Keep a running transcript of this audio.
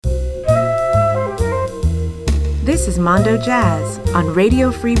This is Mondo Jazz on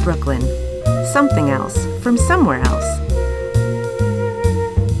Radio Free Brooklyn. Something else from somewhere else.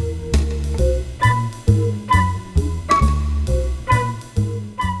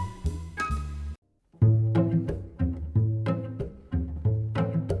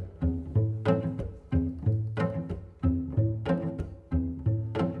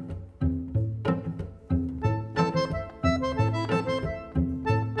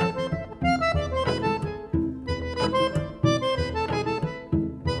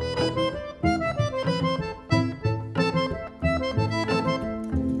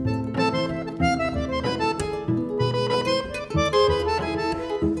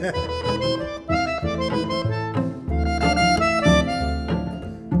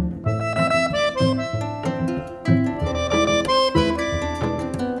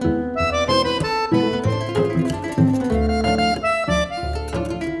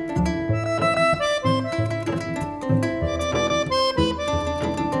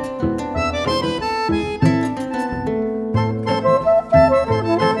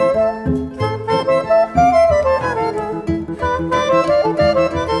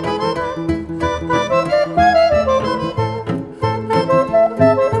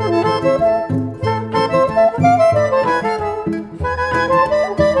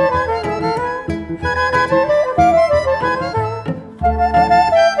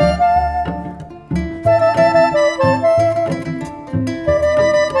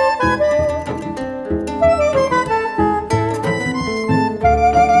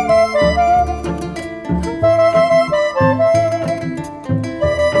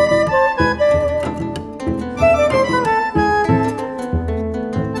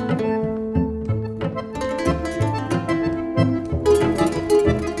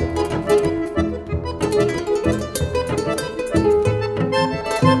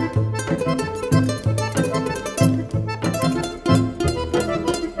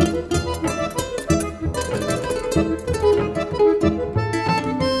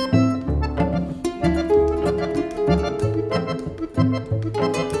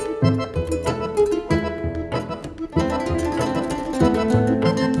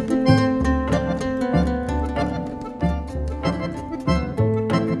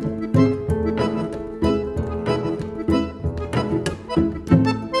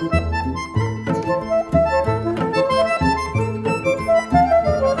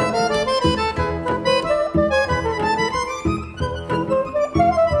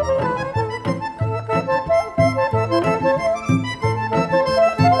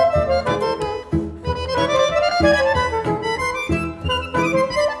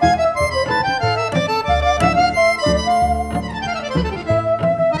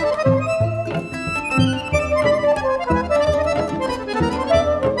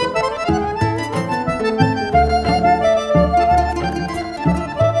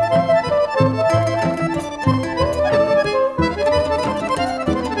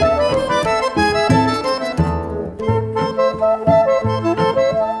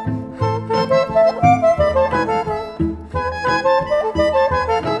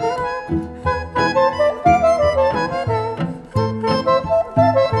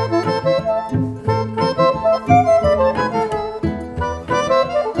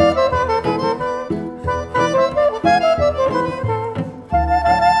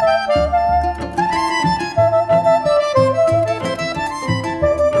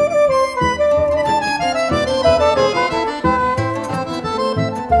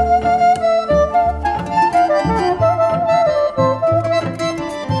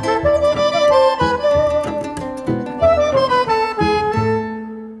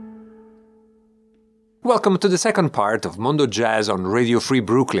 Welcome to the second part of Mondo Jazz on Radio Free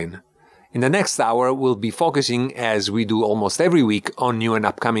Brooklyn. In the next hour, we'll be focusing, as we do almost every week, on new and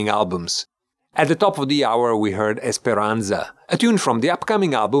upcoming albums. At the top of the hour, we heard Esperanza, a tune from the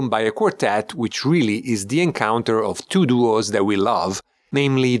upcoming album by a quartet which really is the encounter of two duos that we love,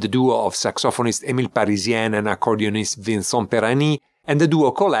 namely the duo of saxophonist Émile Parisien and accordionist Vincent Perani, and the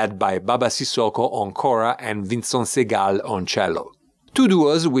duo co-led by Baba Sissoko on kora and Vincent Segal on cello. Two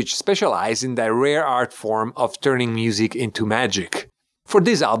duos which specialize in the rare art form of turning music into magic. For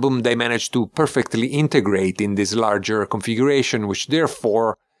this album, they managed to perfectly integrate in this larger configuration, which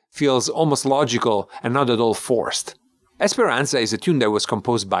therefore feels almost logical and not at all forced. Esperanza is a tune that was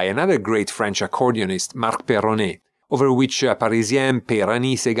composed by another great French accordionist, Marc Perronnet, over which Parisien,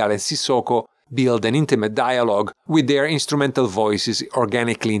 Perani, Segal and Sissoko build an intimate dialogue with their instrumental voices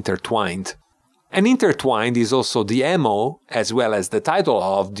organically intertwined. And intertwined is also the MO, as well as the title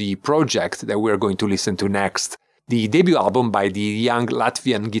of the project that we're going to listen to next, the debut album by the young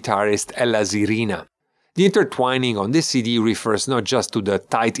Latvian guitarist Ella Zirina. The intertwining on this CD refers not just to the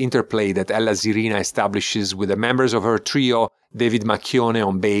tight interplay that Ella Zirina establishes with the members of her trio, David Macchione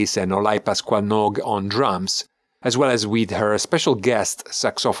on bass and Olai Pasqualnog on drums, as well as with her special guest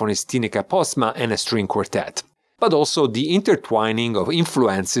saxophonist Tineke Postma and a string quartet, but also the intertwining of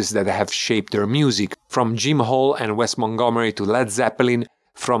influences that have shaped their music, from Jim Hall and Wes Montgomery to Led Zeppelin,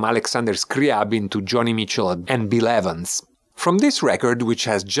 from Alexander Scriabin to Joni Mitchell and Bill Evans. From this record, which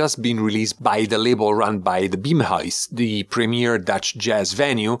has just been released by the label run by the Beamhuis, the premier Dutch jazz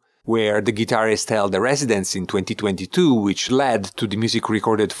venue, where the guitarist held a residence in 2022, which led to the music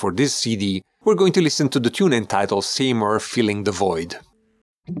recorded for this CD, we're going to listen to the tune entitled Seymour Filling the Void.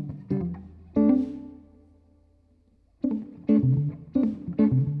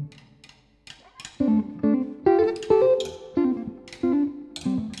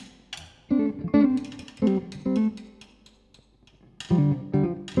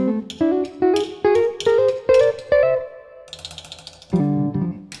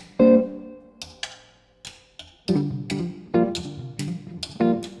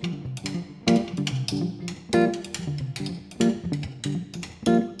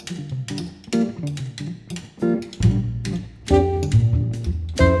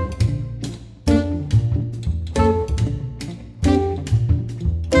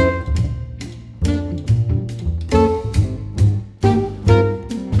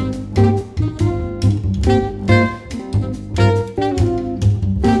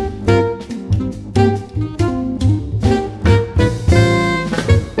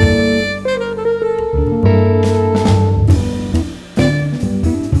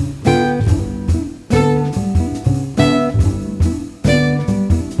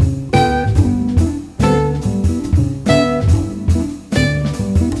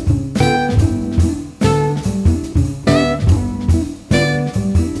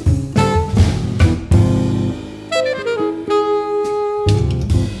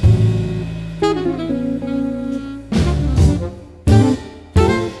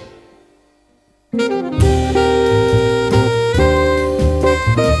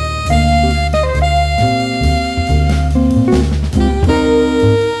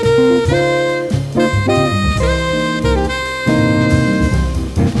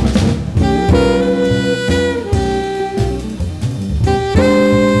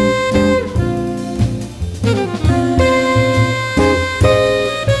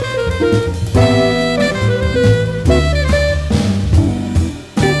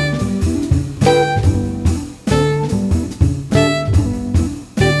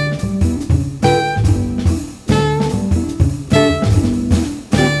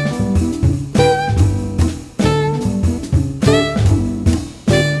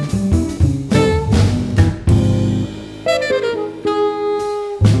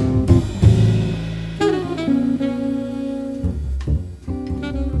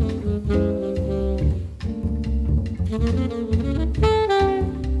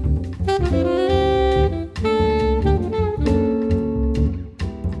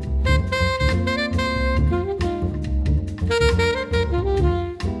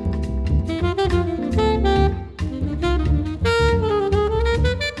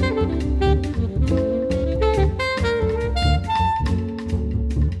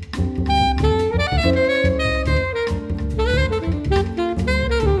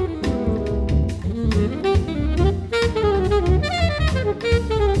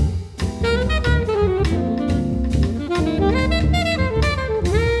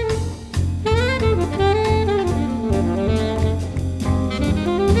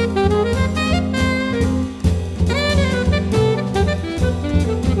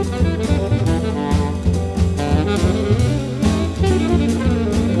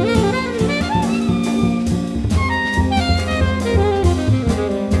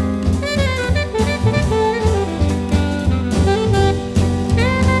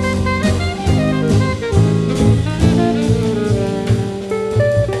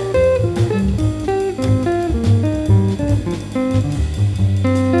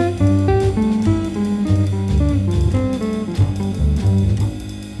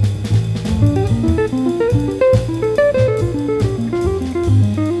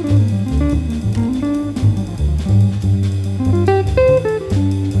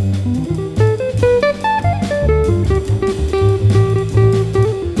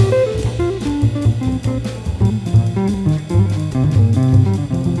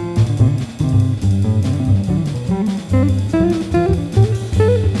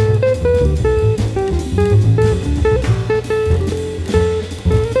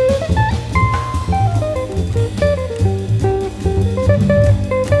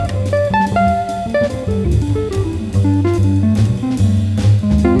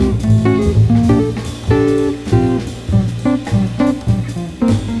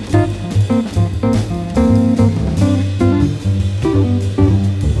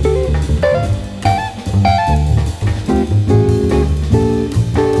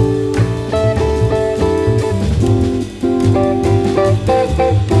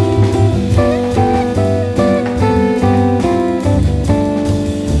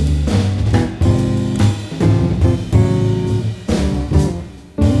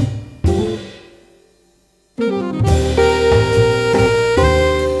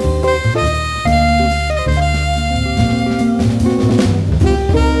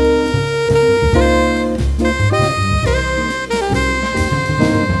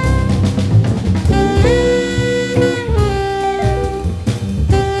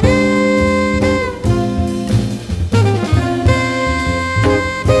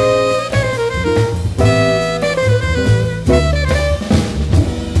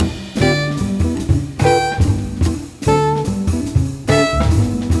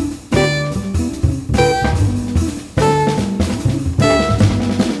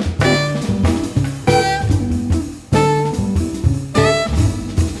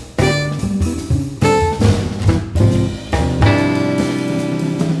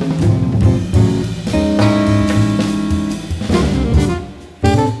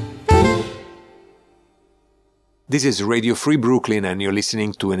 This is Radio Free Brooklyn and you're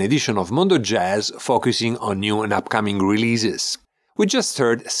listening to an edition of Mondo Jazz focusing on new and upcoming releases. We just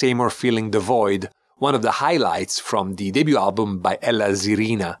heard Seymour Filling the Void, one of the highlights from the debut album by Ella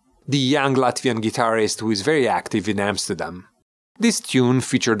Zirina, the young Latvian guitarist who is very active in Amsterdam. This tune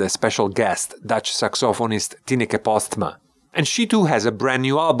featured a special guest, Dutch saxophonist Tineke Postma, and she too has a brand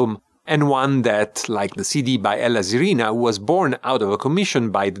new album, and one that, like the CD by Ella Zirina, was born out of a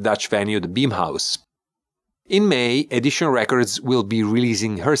commission by the Dutch venue The Beamhouse. In May, Edition Records will be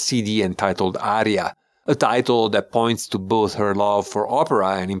releasing her CD entitled Aria, a title that points to both her love for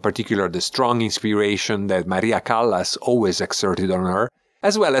opera and in particular the strong inspiration that Maria Callas always exerted on her,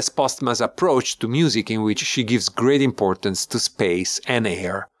 as well as Postma's approach to music in which she gives great importance to space and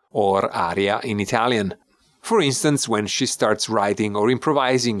air, or aria in Italian. For instance, when she starts writing or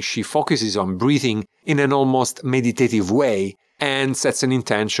improvising, she focuses on breathing in an almost meditative way and sets an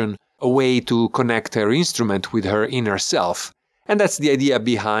intention, a way to connect her instrument with her inner self. And that's the idea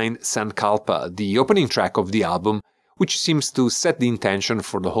behind Sankalpa, the opening track of the album, which seems to set the intention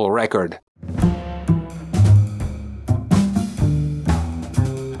for the whole record.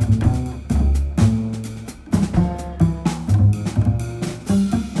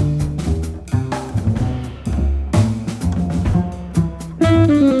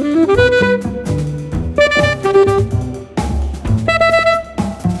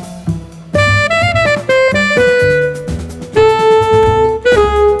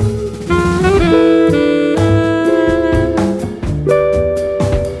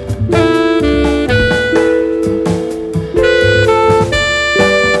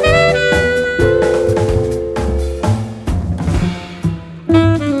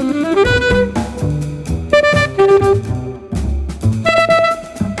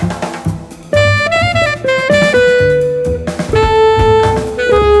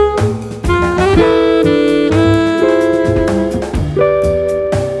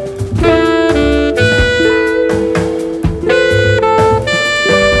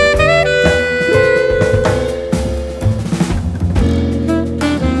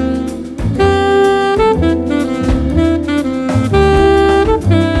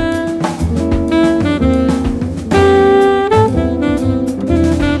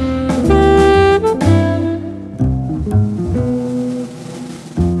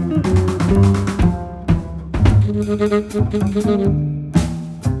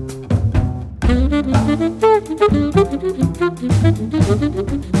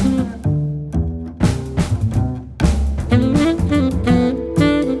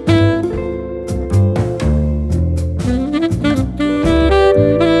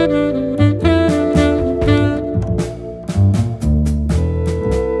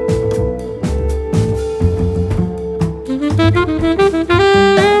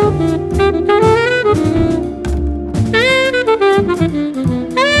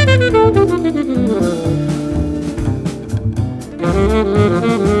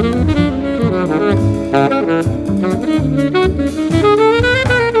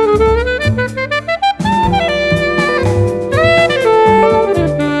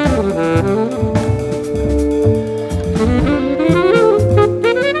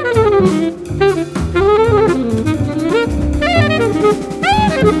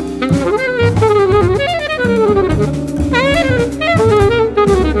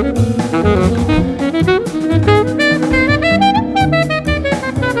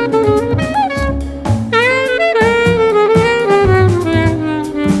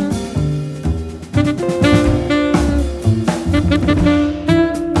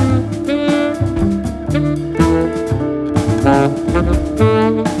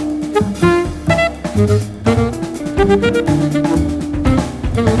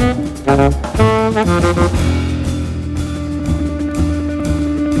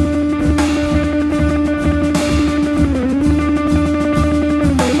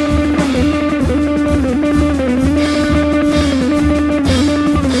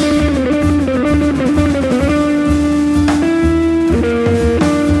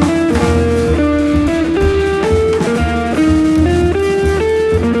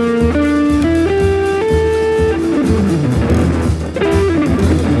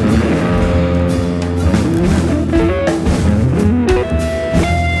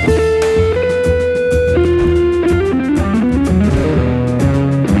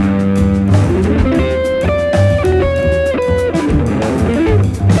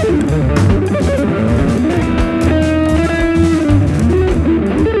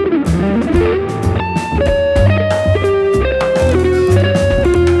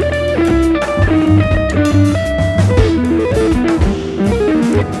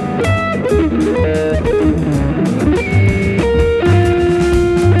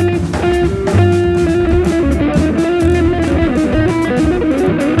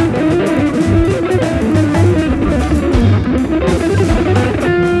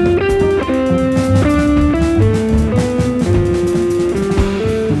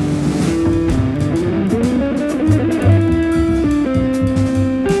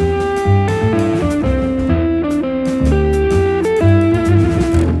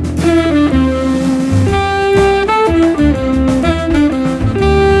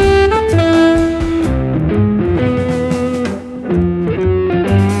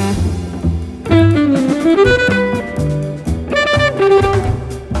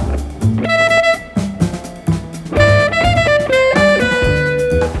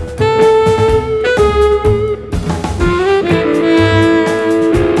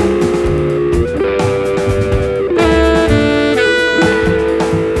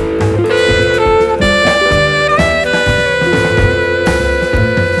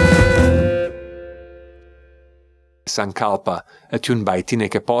 Sankalpa, a tune by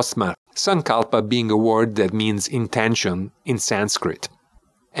Tineke Postma, Sankalpa being a word that means intention in Sanskrit.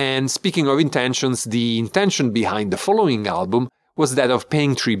 And speaking of intentions, the intention behind the following album was that of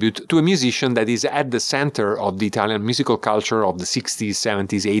paying tribute to a musician that is at the center of the Italian musical culture of the 60s,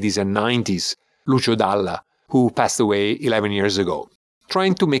 70s, 80s and 90s, Lucio Dalla, who passed away 11 years ago.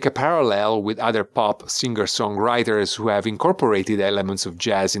 Trying to make a parallel with other pop singer-songwriters who have incorporated elements of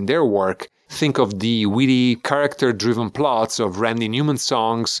jazz in their work, think of the witty, character-driven plots of Randy Newman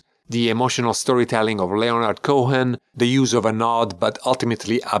songs, the emotional storytelling of Leonard Cohen, the use of an odd but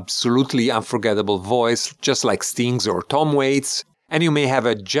ultimately absolutely unforgettable voice, just like Sting's or Tom Waits, and you may have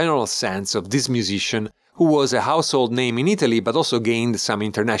a general sense of this musician who was a household name in Italy but also gained some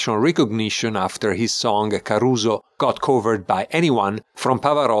international recognition after his song Caruso got covered by anyone from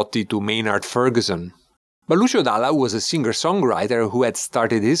Pavarotti to Maynard Ferguson. But Lucio Dalla was a singer-songwriter who had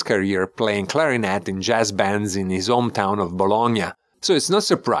started his career playing clarinet in jazz bands in his hometown of Bologna. So it's not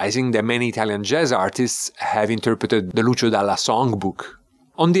surprising that many Italian jazz artists have interpreted the Lucio Dalla songbook.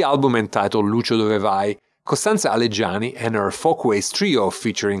 On the album entitled Lucio Dove Vai, Costanza Alleggiani and her Folkways trio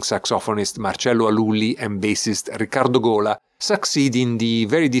featuring saxophonist Marcello Alulli and bassist Riccardo Gola succeed in the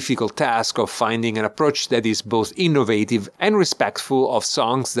very difficult task of finding an approach that is both innovative and respectful of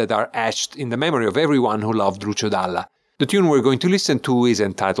songs that are etched in the memory of everyone who loved Lucio Dalla. The tune we're going to listen to is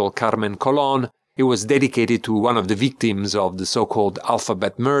entitled Carmen Colon. It was dedicated to one of the victims of the so-called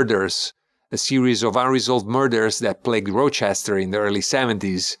Alphabet Murders, a series of unresolved murders that plagued Rochester in the early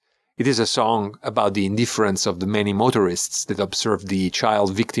 70s. It is a song about the indifference of the many motorists that observed the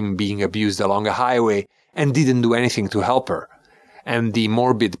child victim being abused along a highway and didn't do anything to help her, and the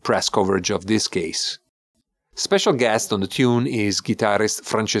morbid press coverage of this case. Special guest on the tune is guitarist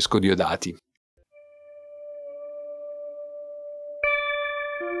Francesco Diodati.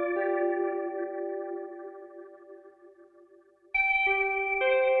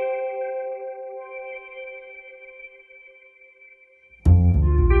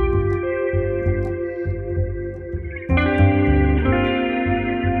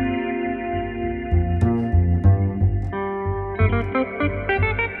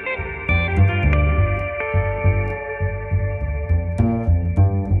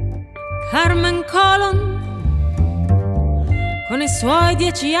 Carmen Colon, con i suoi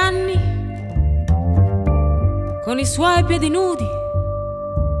 10 anni, con i suoi piedi nudi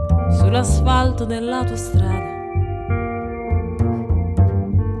sull'asfalto dell'autostrada.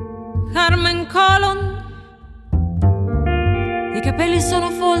 Carmen Colon, i capelli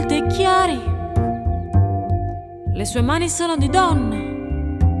sono folti e chiari, le sue mani sono di donna,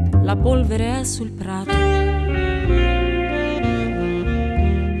 la polvere è sul prato.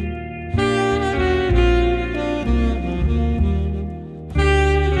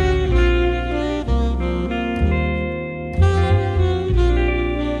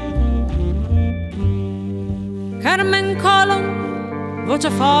 Carmen Colon, voce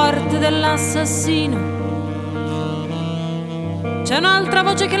forte dell'assassino. C'è un'altra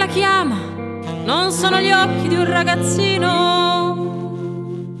voce che la chiama, non sono gli occhi di un ragazzino.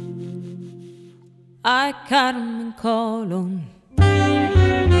 Ai Carmen Colon.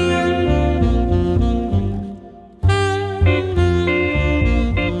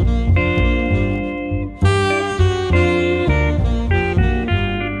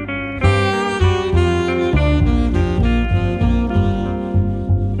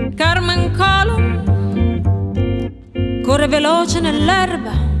 Carmen Colon corre veloce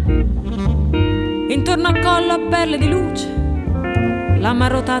nell'erba, intorno al collo a perle di luce, la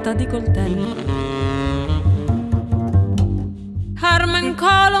marotata di coltello. Carmen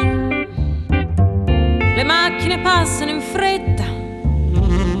Colon, le macchine passano in fretta,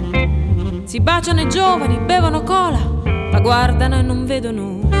 si baciano i giovani, bevono cola, la guardano e non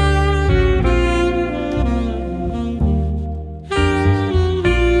vedono.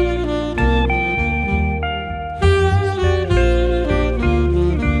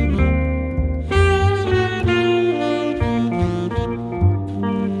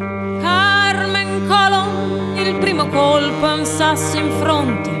 Colpo è un sasso in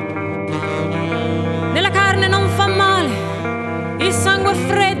fronte, nella carne non fa male, il sangue è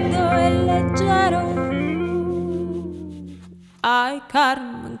freddo e leggero. Ai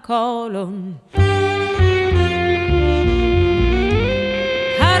Carmen Colon.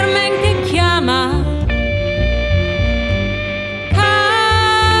 Carmen che chiama,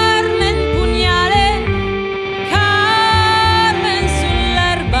 Carmen pugnale, Carmen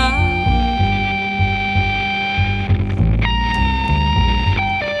sull'erba.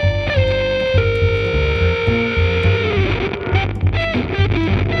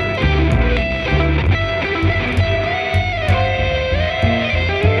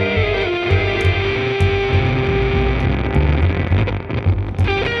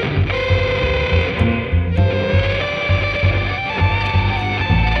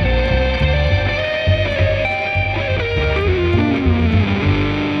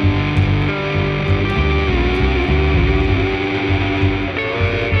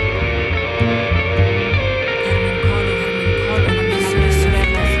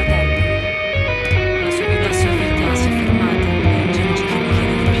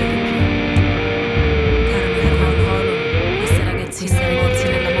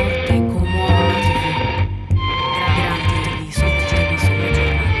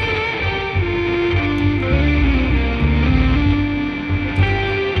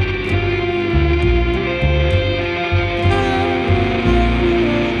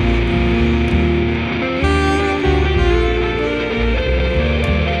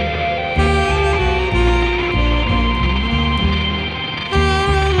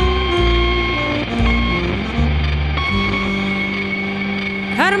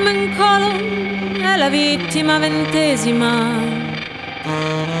 Carmen Colon è la vittima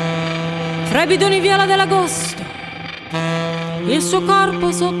 20ª. Fra i bidoni viola dell'agosto, il suo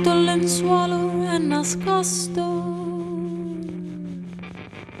corpo sotto il lenzuolo è nascosto.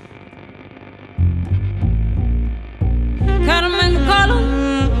 Carmen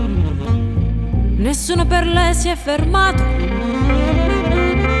Colon, nessuno per lei si è fermato, né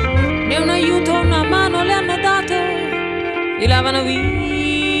un aiuto, una mano le hanno dato, filavano via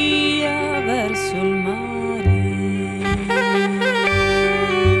verso il mare.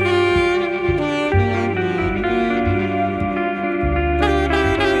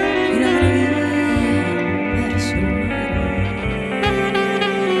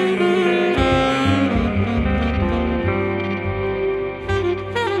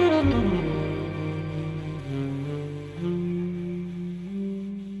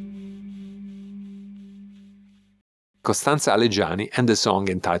 Costanza Alegiani and the song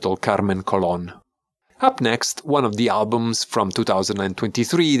entitled Carmen Colon. Up next, one of the albums from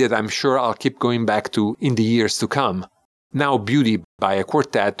 2023 that I'm sure I'll keep going back to in the years to come. Now Beauty by a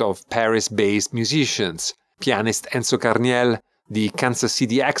quartet of Paris-based musicians, pianist Enzo Carniel, the Kansas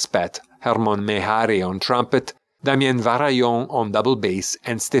City expat Hermon Mehari on trumpet, Damien Varaillon on double bass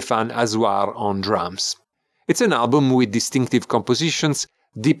and Stéphane Azoir on drums. It's an album with distinctive compositions,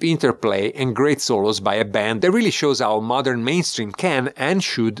 deep interplay and great solos by a band that really shows how modern mainstream can and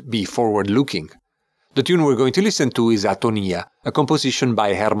should be forward-looking. The tune we're going to listen to is Atonia, a composition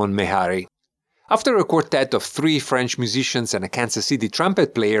by Hermon Mehari. After a quartet of 3 French musicians and a Kansas City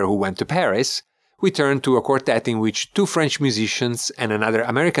trumpet player who went to Paris, we turned to a quartet in which 2 French musicians and another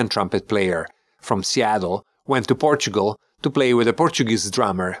American trumpet player from Seattle went to Portugal to play with a Portuguese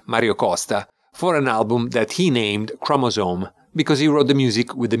drummer, Mario Costa, for an album that he named Chromosome, because he wrote the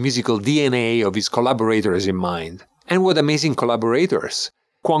music with the musical DNA of his collaborators in mind. And what amazing collaborators!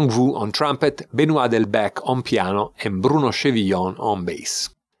 Quang Vu on trumpet, Benoît Delbecq on piano, and Bruno Chevillon on bass.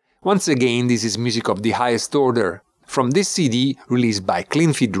 Once again, this is music of the highest order. From this CD, released by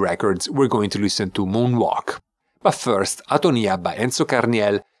Clean Feed Records, we're going to listen to Moonwalk. But first, Atonia by Enzo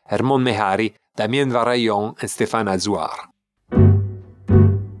Carniel, Hermon Mehari, Damien Varaillon, and Stéphane Azoir.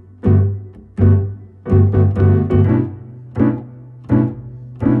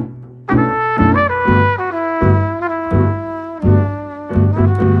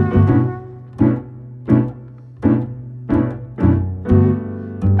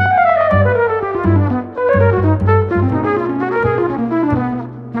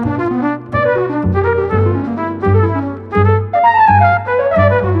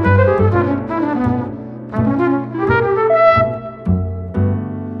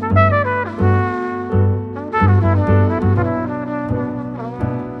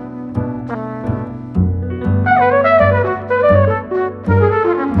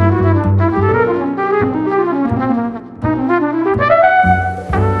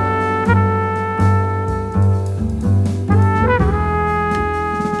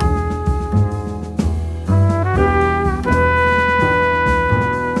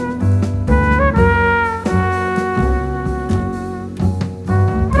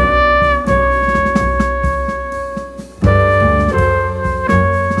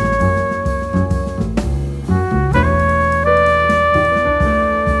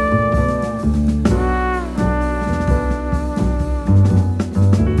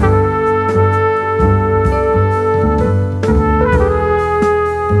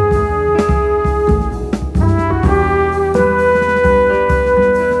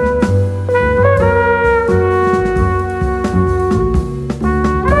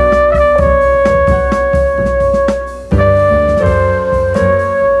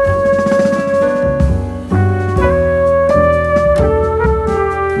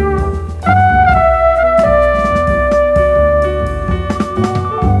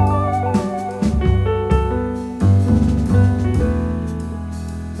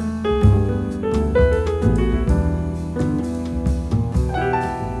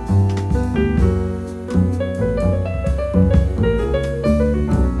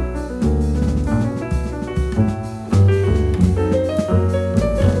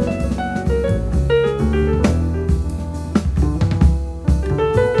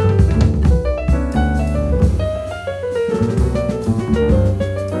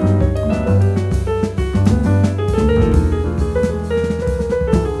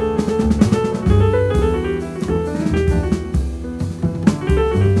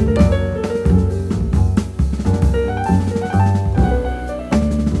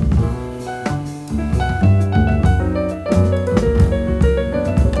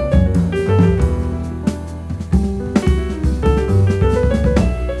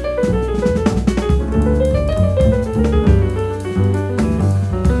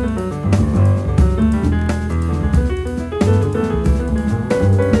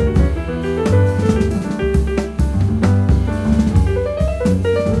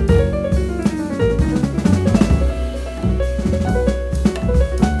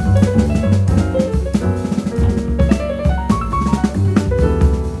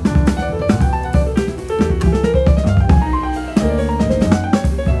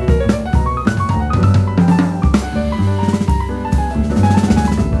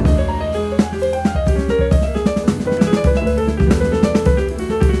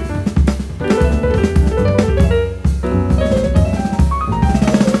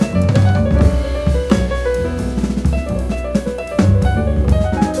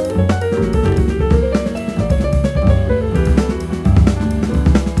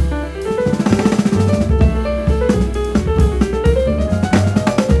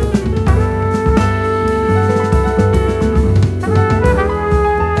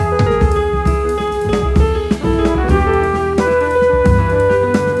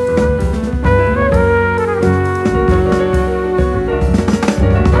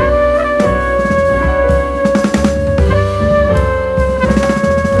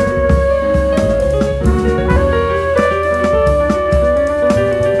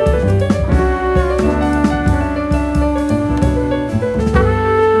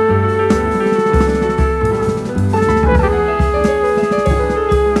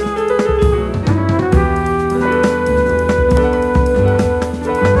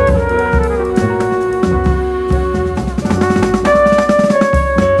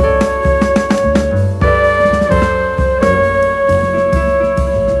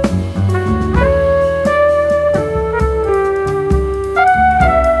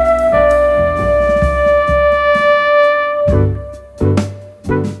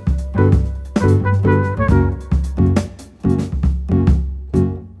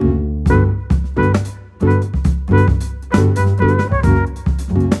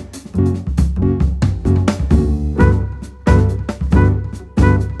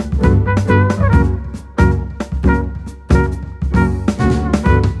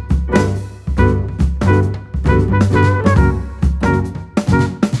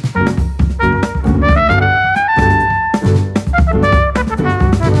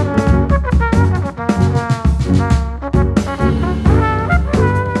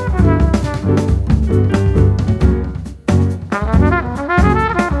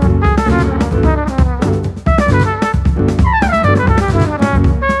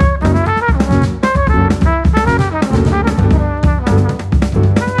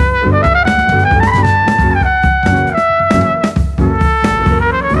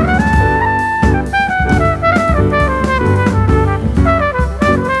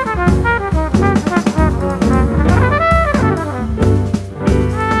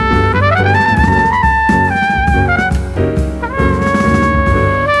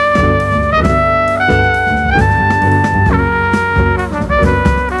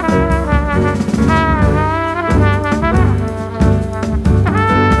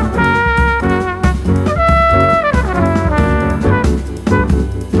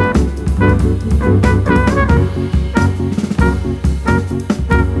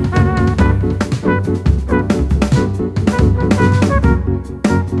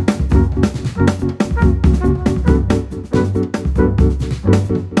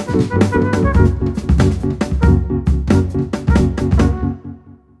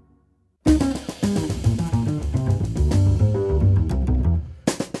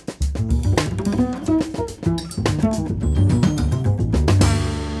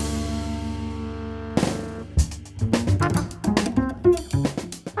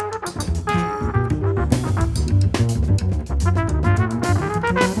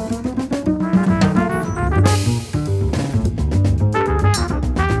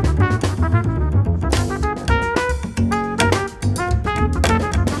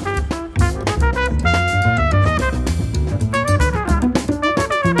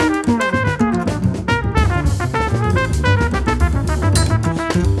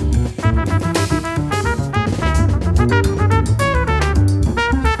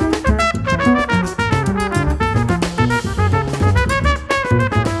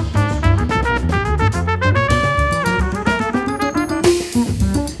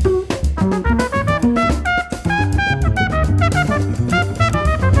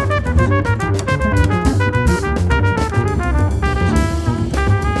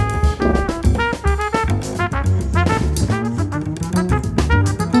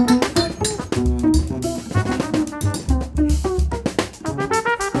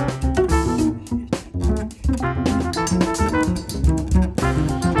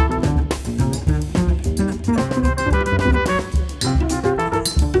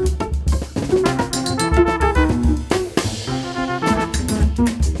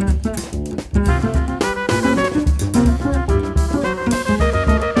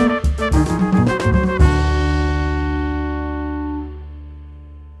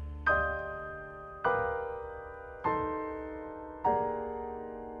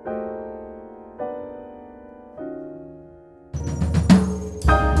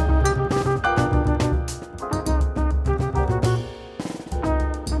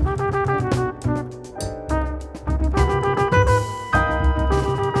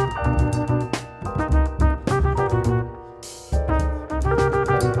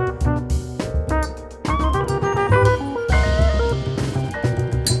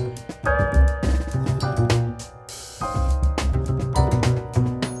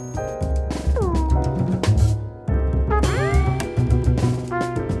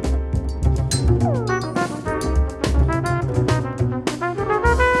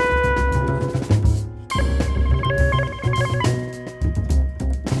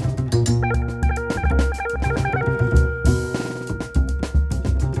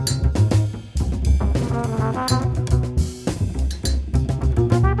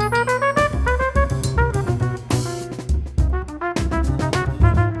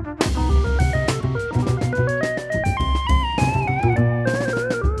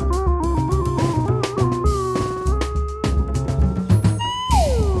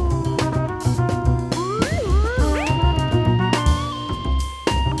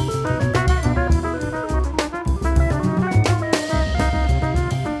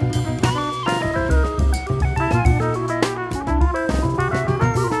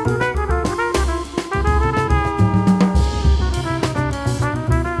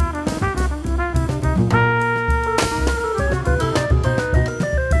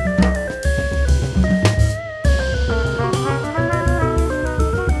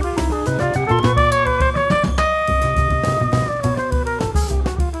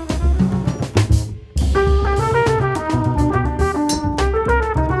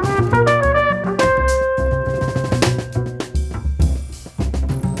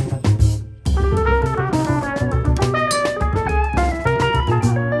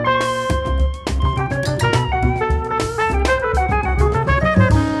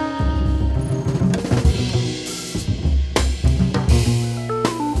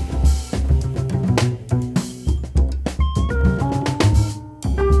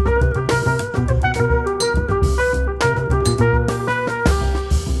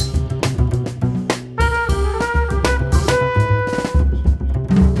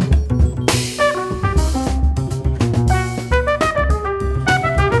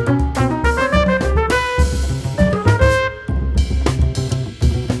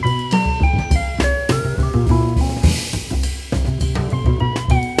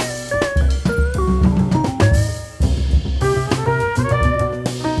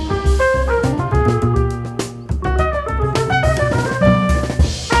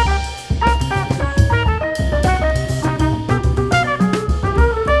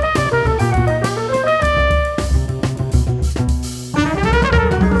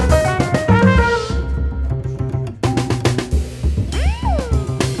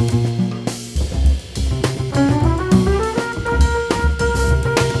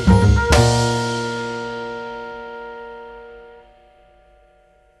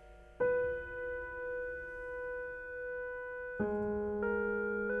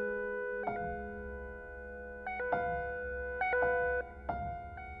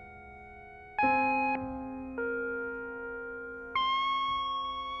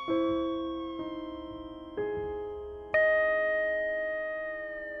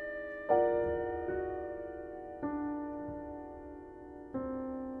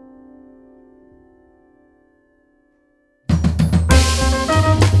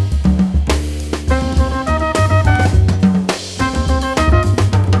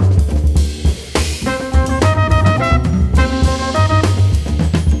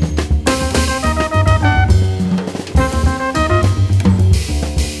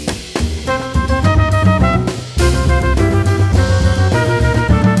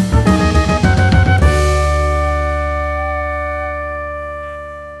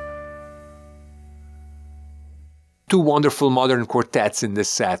 two wonderful modern quartets in this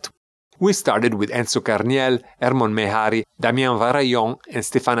set. We started with Enzo Carniel, Hermon Mehari, Damien Varaillon, and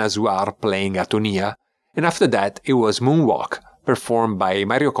Stéphane Azouar playing Atonia, and after that it was Moonwalk, performed by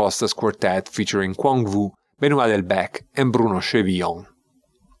Mario Costa's quartet featuring Quang Vu, Benoît Delbecq, and Bruno Chevillon.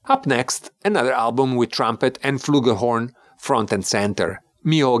 Up next, another album with trumpet and flugelhorn front and center,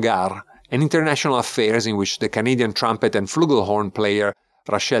 Mi Hogar, an international affairs in which the Canadian trumpet and flugelhorn player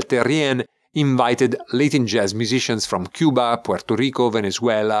Rachel Therrien invited Latin jazz musicians from Cuba, Puerto Rico,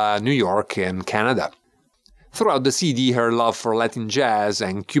 Venezuela, New York, and Canada. Throughout the CD, her love for Latin jazz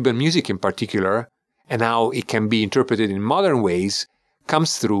and Cuban music in particular, and how it can be interpreted in modern ways,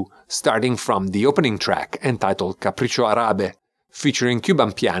 comes through starting from the opening track entitled Capriccio Arabe, featuring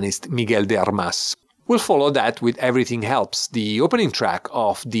Cuban pianist Miguel de Armas. We'll follow that with Everything Helps, the opening track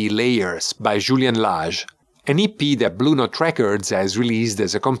of The Layers by Julien Lage, an EP that Blue Note Records has released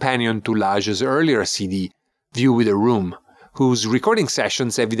as a companion to Lage's earlier CD, View with a Room, whose recording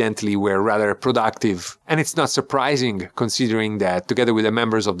sessions evidently were rather productive, and it's not surprising considering that together with the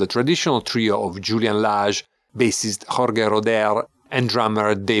members of the traditional trio of Julien Lage, bassist Jorge Roder, and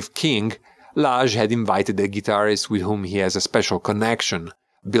drummer Dave King, Lage had invited a guitarist with whom he has a special connection,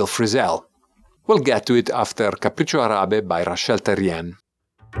 Bill Frisell. We'll get to it after Capriccio Arabe by Rachel Therrien.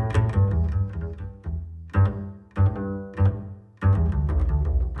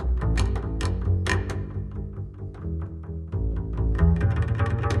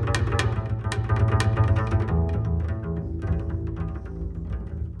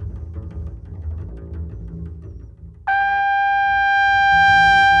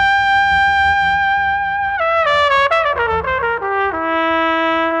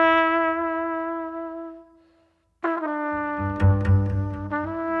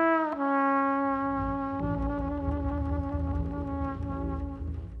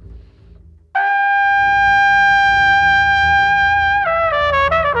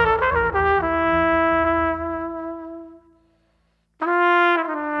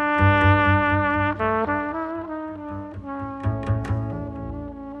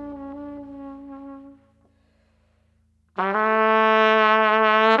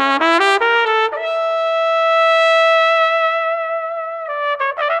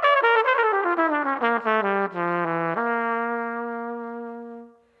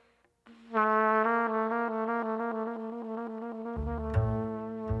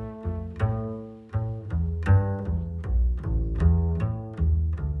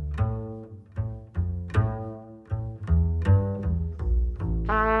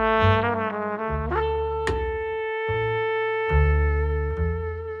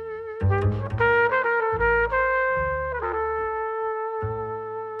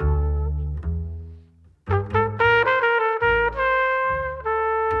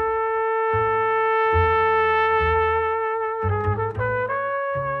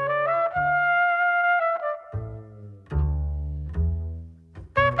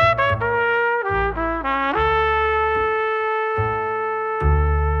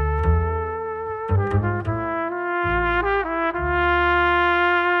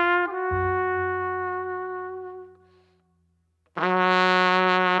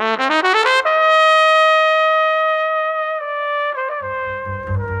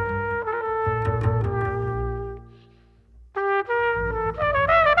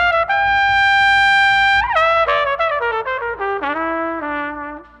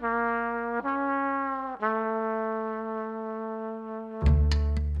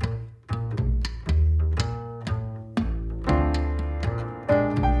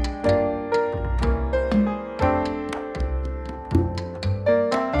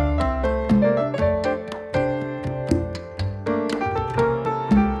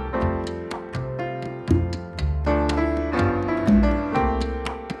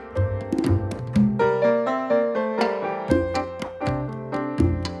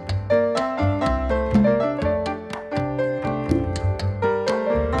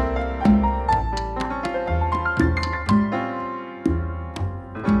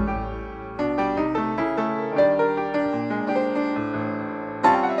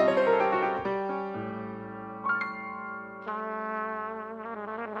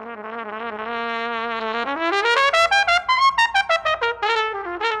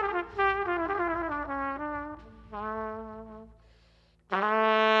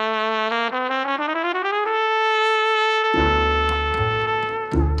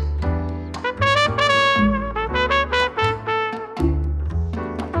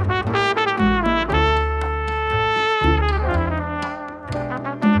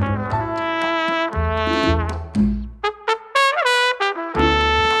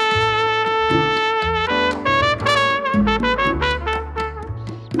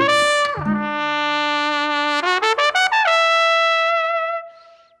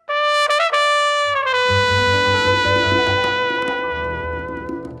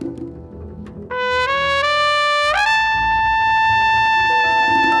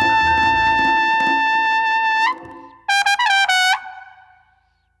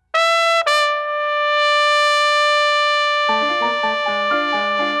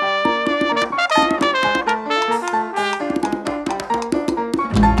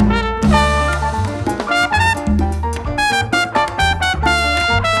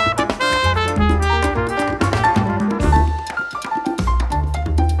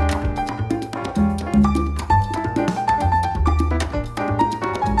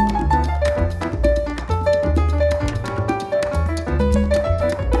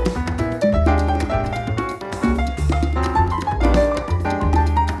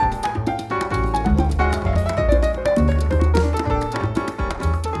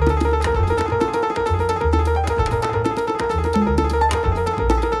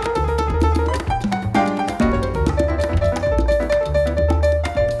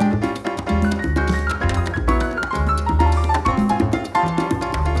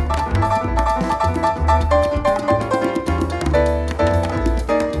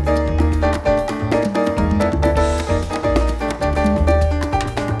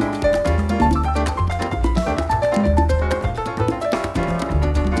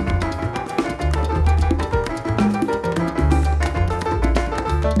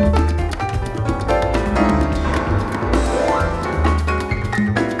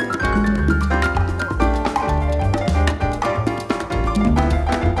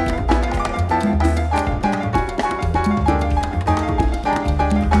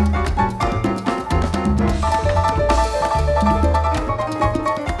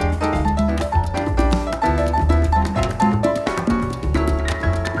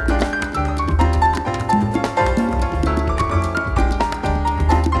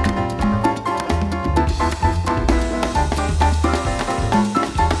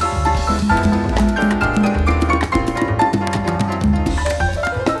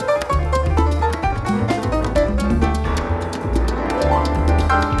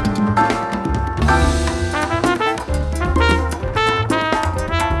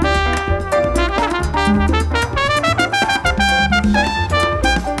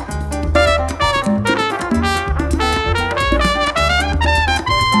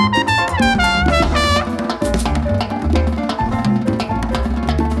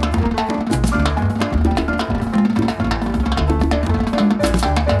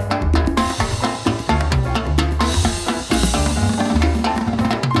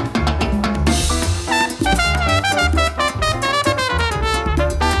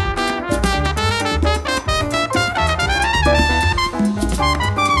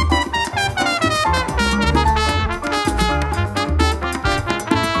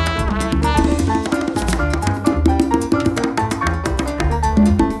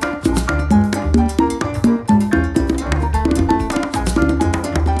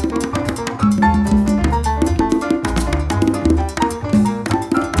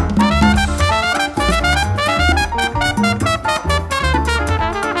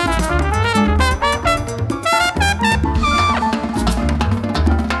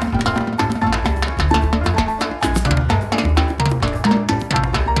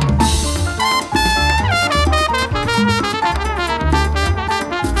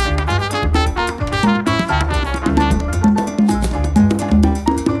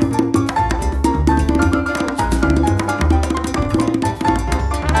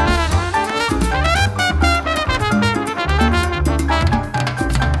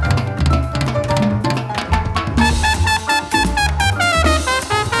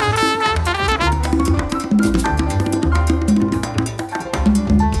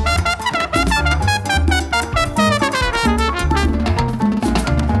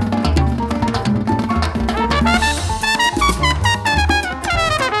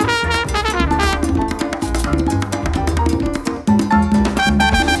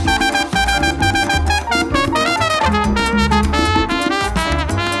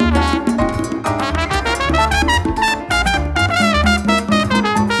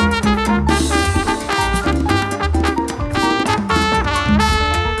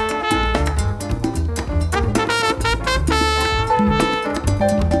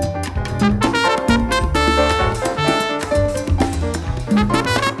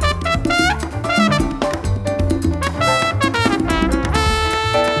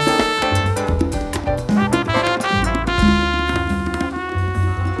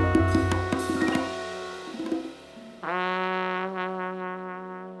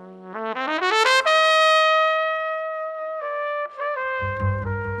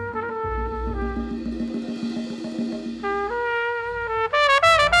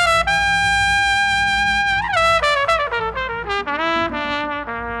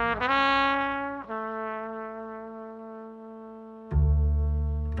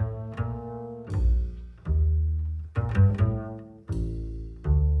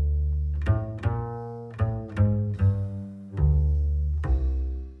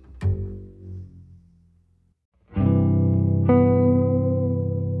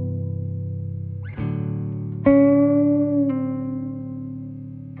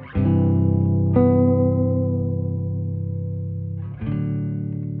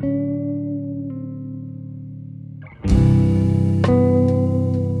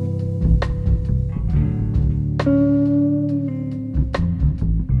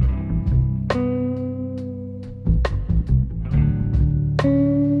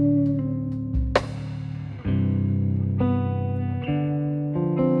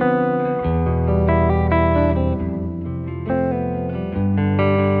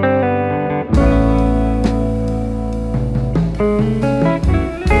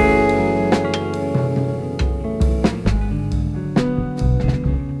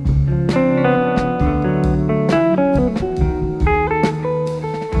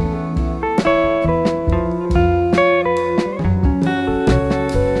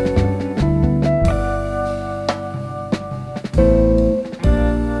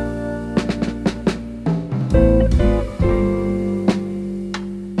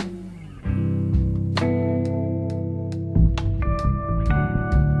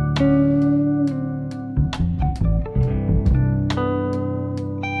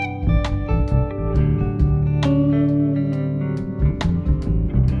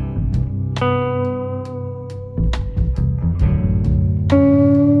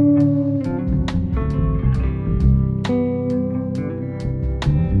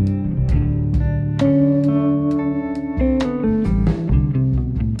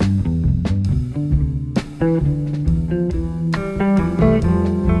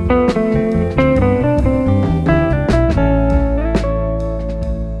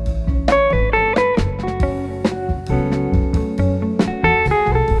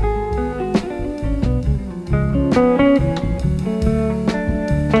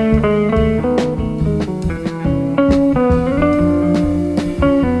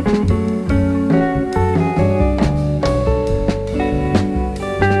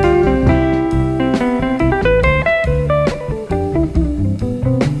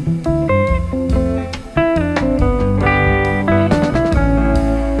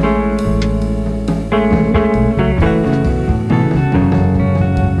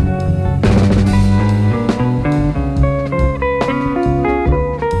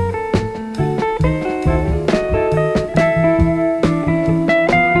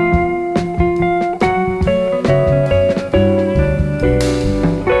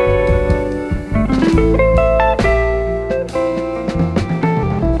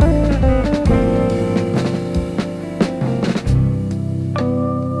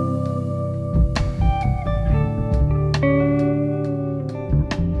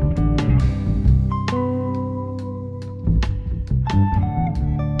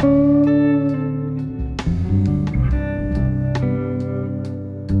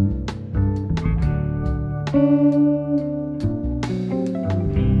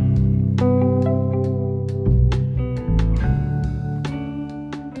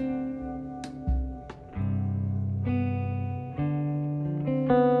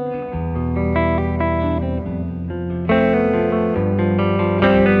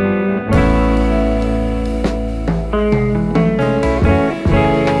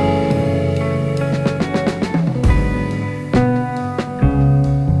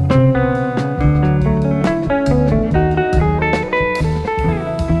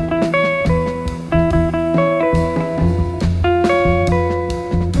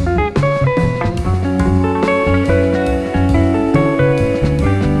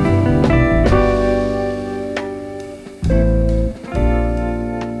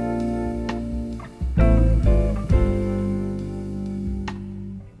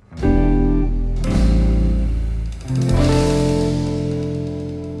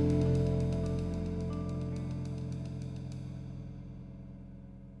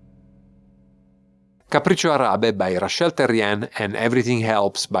 Capriccio Arabe by Rachel Therrien and Everything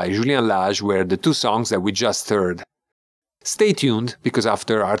Helps by Julien Lage were the two songs that we just heard. Stay tuned, because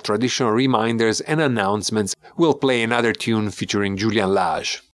after our traditional reminders and announcements, we'll play another tune featuring Julien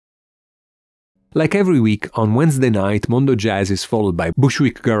Lage. Like every week, on Wednesday night, Mondo Jazz is followed by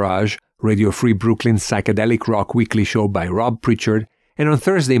Bushwick Garage, Radio Free Brooklyn's psychedelic rock weekly show by Rob Pritchard, and on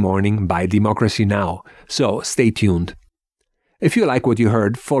Thursday morning by Democracy Now!, so stay tuned. If you like what you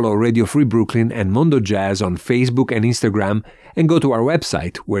heard, follow Radio Free Brooklyn and Mondo Jazz on Facebook and Instagram, and go to our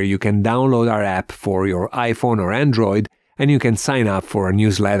website where you can download our app for your iPhone or Android, and you can sign up for our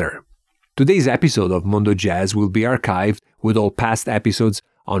newsletter. Today's episode of Mondo Jazz will be archived with all past episodes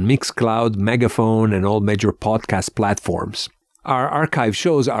on Mixcloud, Megaphone, and all major podcast platforms. Our archive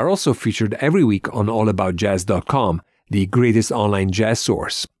shows are also featured every week on allaboutjazz.com, the greatest online jazz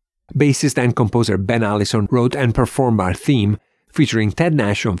source. Bassist and composer Ben Allison wrote and performed our theme, featuring Ted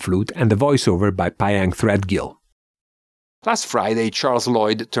Nash on flute and the voiceover by Payang Threadgill. Last Friday, Charles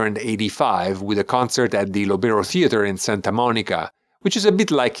Lloyd turned 85 with a concert at the Lobero Theatre in Santa Monica, which is a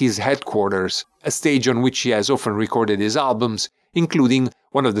bit like his headquarters, a stage on which he has often recorded his albums, including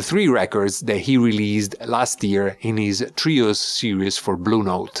one of the 3 records that he released last year in his Trios series for Blue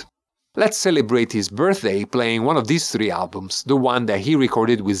Note. Let's celebrate his birthday playing one of these 3 albums, the one that he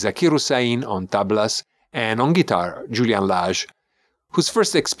recorded with Zakir Hussain on tablas and on guitar, Julien Lage, whose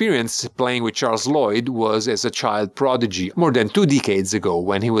first experience playing with Charles Lloyd was as a child prodigy more than 2 decades ago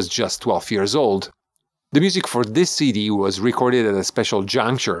when he was just 12 years old. The music for this CD was recorded at a special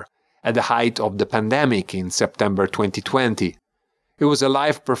juncture, at the height of the pandemic in September 2020. It was a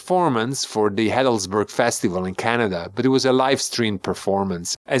live performance for the Heddelsberg Festival in Canada, but it was a live-streamed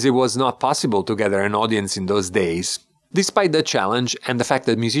performance, as it was not possible to gather an audience in those days. Despite the challenge and the fact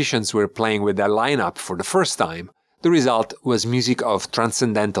that musicians were playing with their lineup for the first time, the result was music of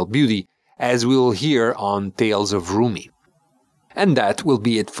transcendental beauty, as we'll hear on Tales of Rumi. And that will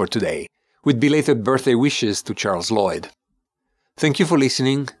be it for today, with belated birthday wishes to Charles Lloyd. Thank you for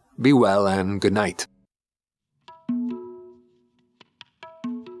listening, be well, and good night.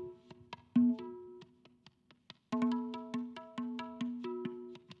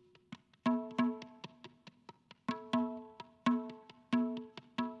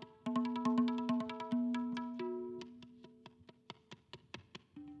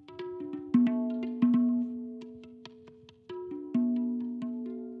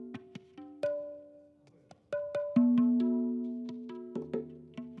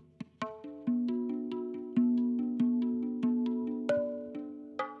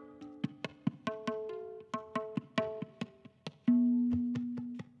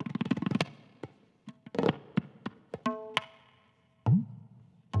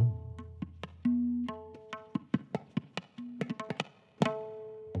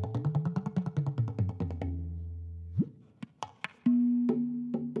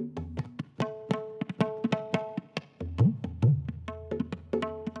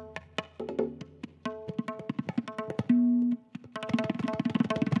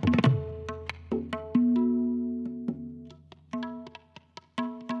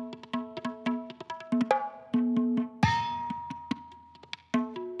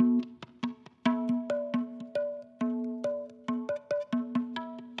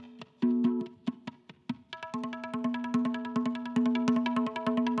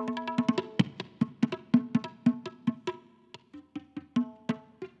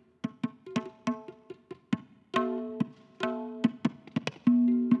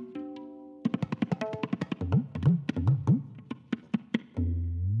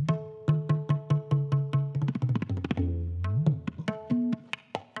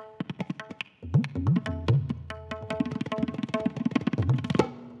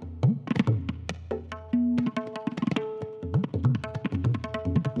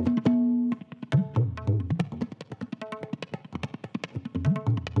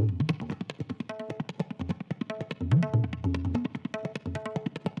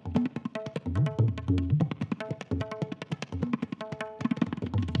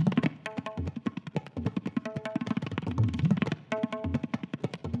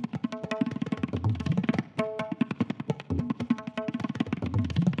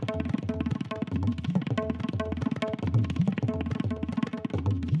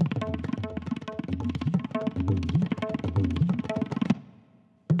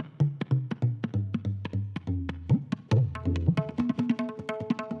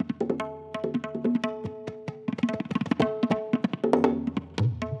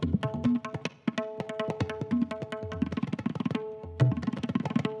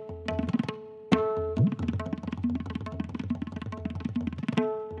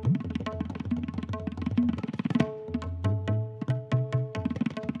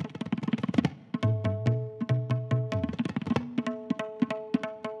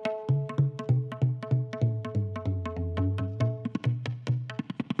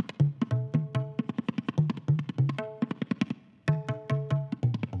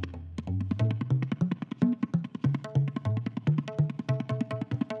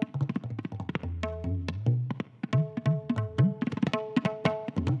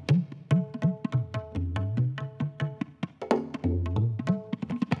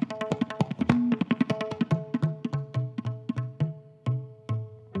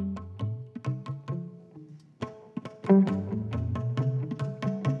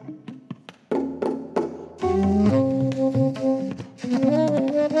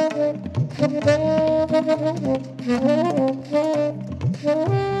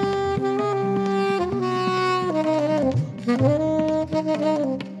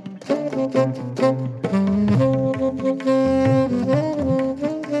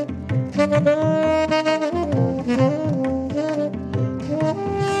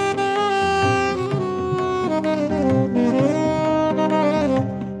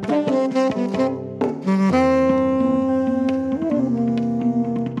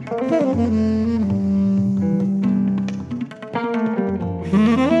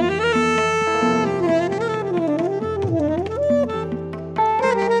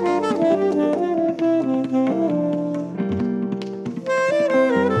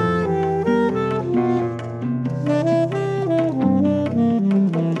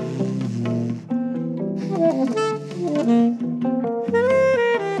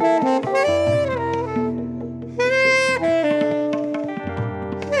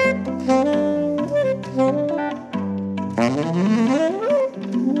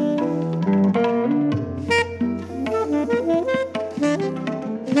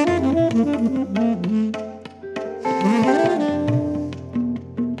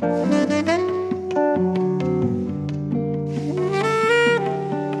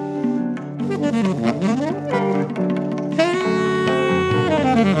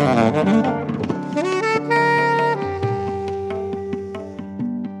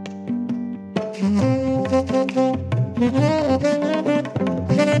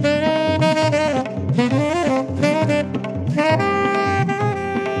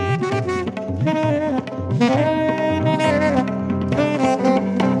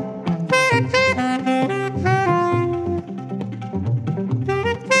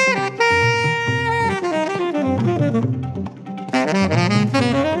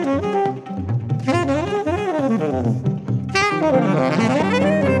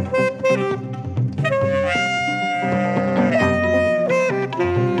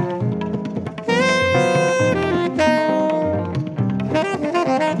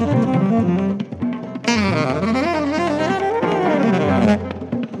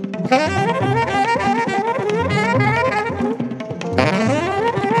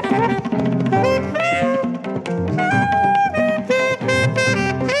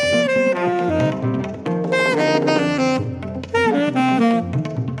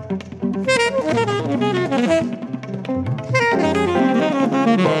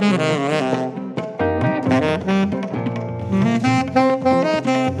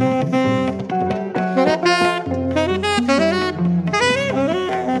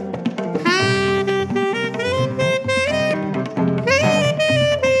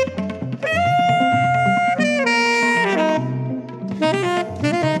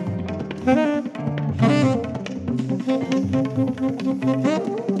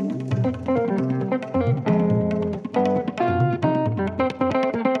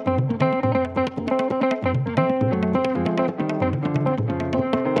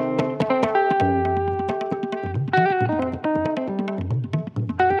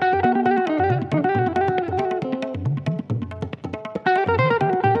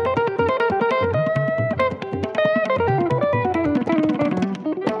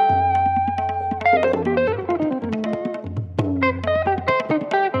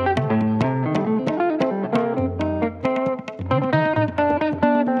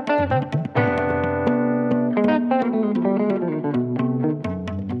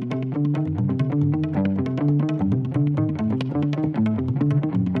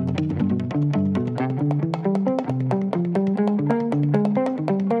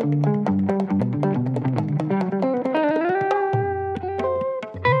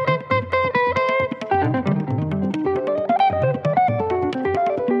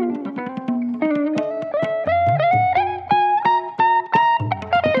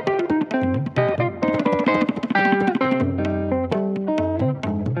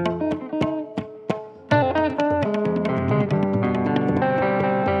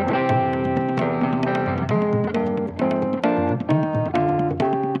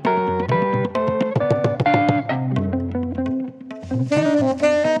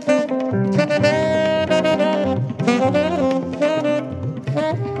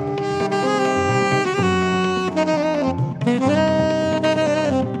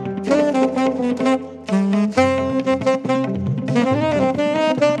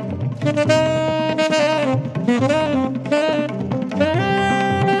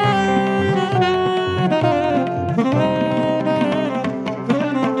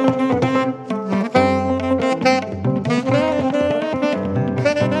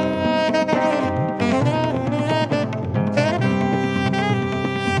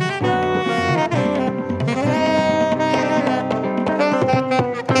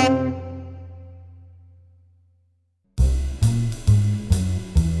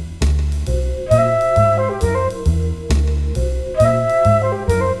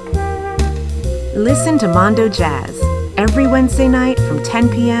 Listen to Mondo Jazz every Wednesday night from 10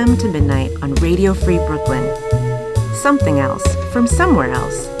 p.m. to midnight on Radio Free Brooklyn. Something else from somewhere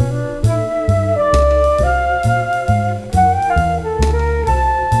else.